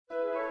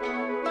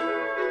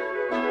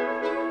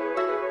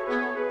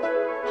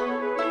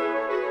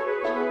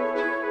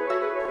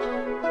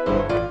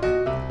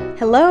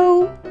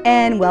Hello,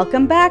 and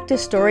welcome back to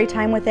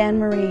Storytime with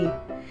Anne-Marie.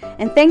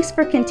 And thanks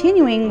for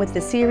continuing with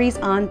the series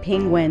on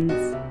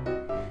penguins.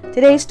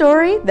 Today's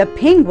story, The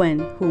Penguin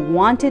Who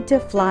Wanted to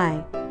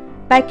Fly,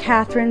 by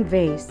Catherine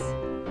Vase.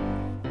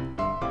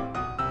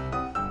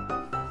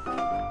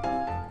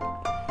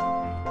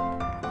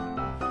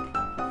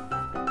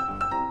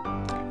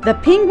 The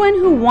Penguin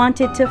Who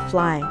Wanted to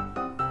Fly.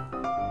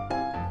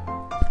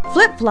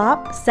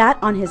 Flip-Flop sat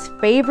on his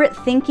favorite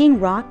thinking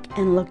rock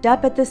and looked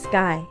up at the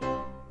sky.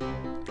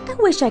 "I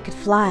wish I could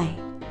fly,"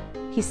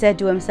 he said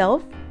to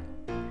himself.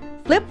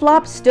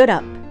 Flip-Flop stood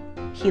up.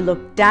 He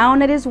looked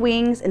down at his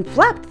wings and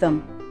flapped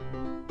them.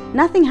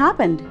 Nothing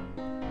happened.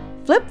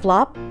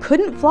 Flip-Flop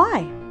couldn't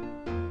fly.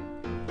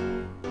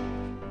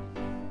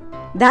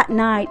 That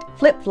night,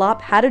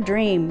 Flip-Flop had a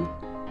dream.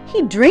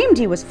 He dreamed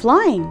he was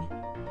flying.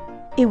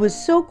 It was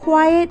so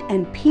quiet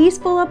and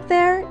peaceful up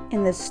there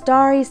in the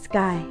starry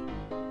sky.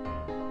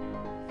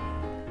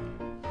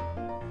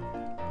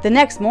 The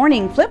next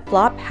morning,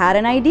 Flip-Flop had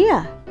an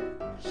idea.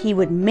 He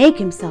would make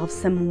himself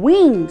some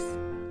wings.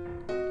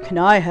 "Can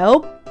I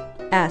help?"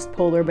 asked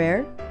Polar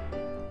Bear.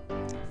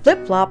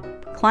 Flip-Flop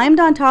climbed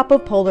on top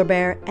of Polar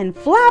Bear and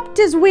flapped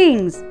his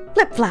wings.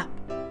 Flip-flap.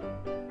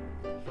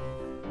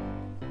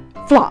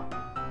 Flop.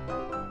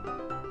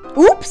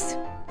 "Oops,"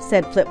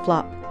 said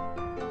Flip-Flop,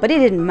 but it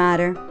didn't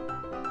matter.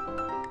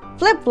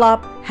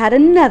 Flip-Flop had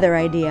another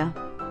idea.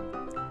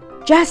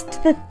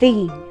 "Just the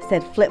thing,"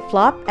 said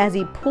Flip-Flop as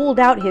he pulled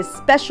out his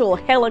special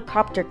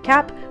helicopter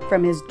cap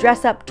from his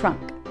dress-up trunk.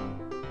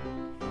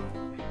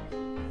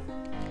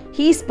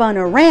 He spun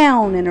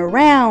around and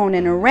around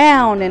and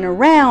around and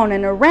around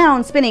and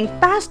around, spinning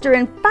faster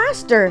and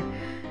faster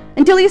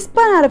until he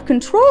spun out of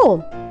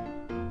control.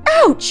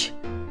 "Ouch!"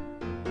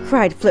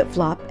 cried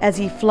Flip-Flop as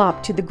he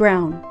flopped to the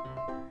ground.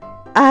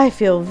 "I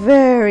feel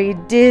very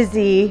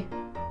dizzy."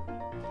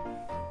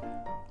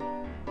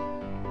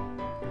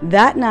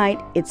 That night,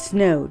 it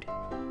snowed.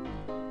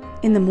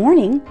 In the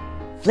morning,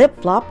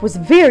 Flip-Flop was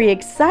very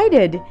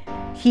excited.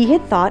 He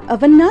had thought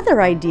of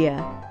another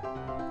idea.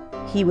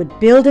 He would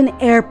build an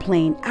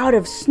airplane out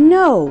of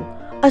snow,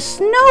 a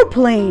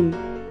snowplane.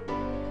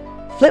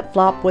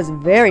 Flip-Flop was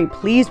very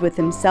pleased with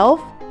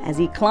himself as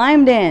he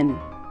climbed in.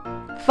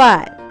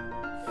 5,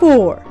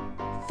 4,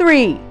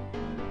 3,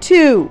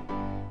 2,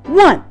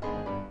 1.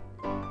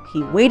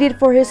 He waited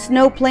for his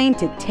snowplane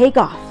to take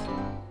off.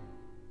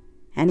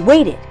 And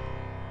waited.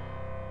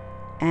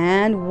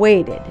 And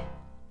waited.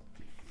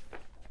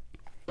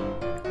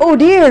 "Oh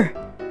dear!"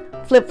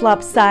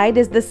 Flip-Flop sighed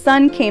as the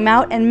sun came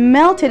out and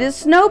melted his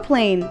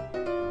snowplane.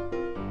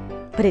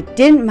 But it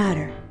didn't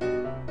matter.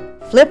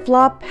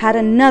 Flip-Flop had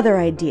another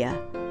idea,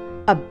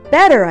 a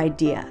better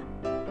idea.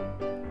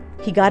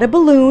 He got a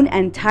balloon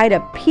and tied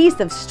a piece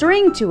of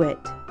string to it.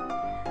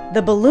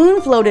 The balloon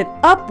floated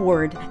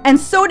upward, and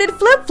so did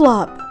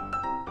Flip-Flop.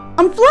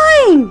 "I'm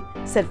flying!"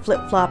 said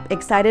Flip-Flop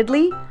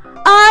excitedly.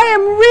 "I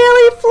am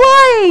really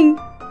flying!"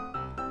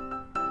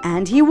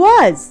 And he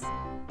was,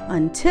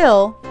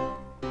 until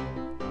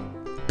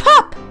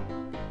pop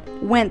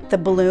went the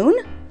balloon.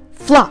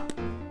 Flop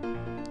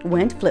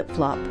went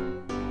Flip-Flop.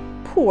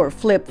 Poor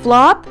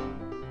Flip-Flop.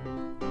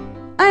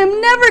 "I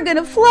am never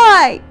gonna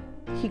fly,"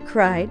 he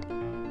cried.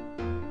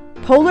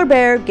 Polar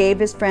Bear gave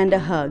his friend a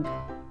hug.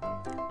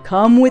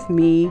 "Come with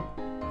me,"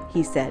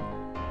 he said.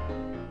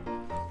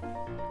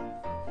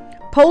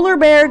 Polar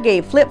Bear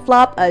gave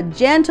Flip-Flop a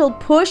gentle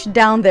push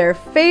down their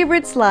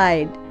favorite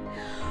slide.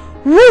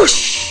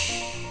 Whoosh!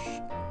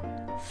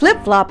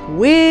 Flip-Flop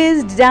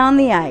whizzed down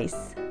the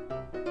ice.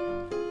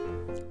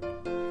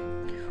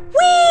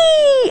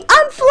 "Whee!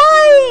 I'm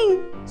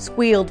flying!"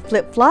 squealed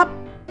Flip-Flop.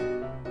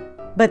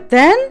 But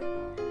then,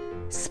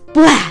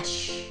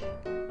 splash!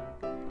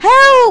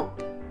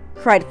 "Help!"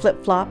 cried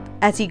Flip-Flop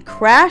as he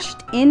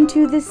crashed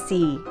into the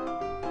sea.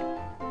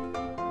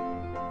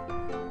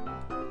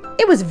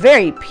 It was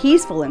very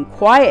peaceful and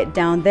quiet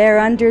down there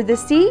under the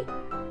sea.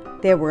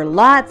 There were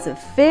lots of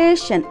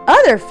fish and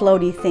other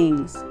floaty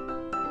things.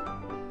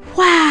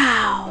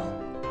 "Wow!"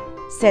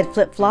 said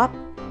Flip-Flop.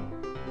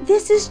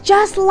 "This is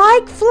just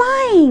like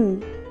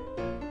flying."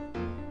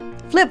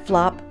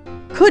 Flip-Flop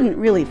couldn't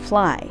really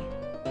fly,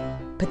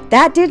 but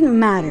that didn't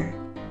matter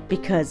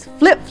because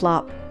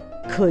Flip-Flop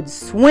could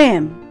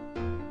swim.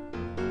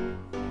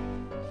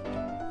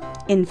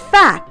 In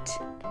fact,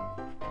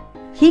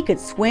 he could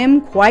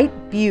swim quite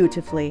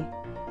beautifully.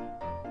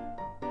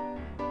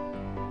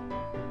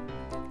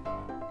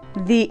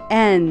 The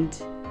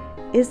end.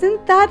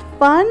 Isn't that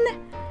fun?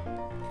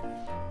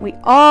 We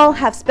all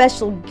have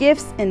special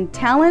gifts and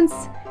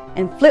talents,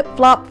 and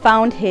Flip-Flop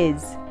found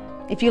his.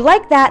 If you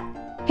like that,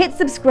 hit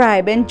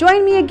subscribe and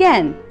join me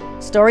again.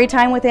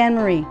 Storytime with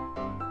Anne-Marie.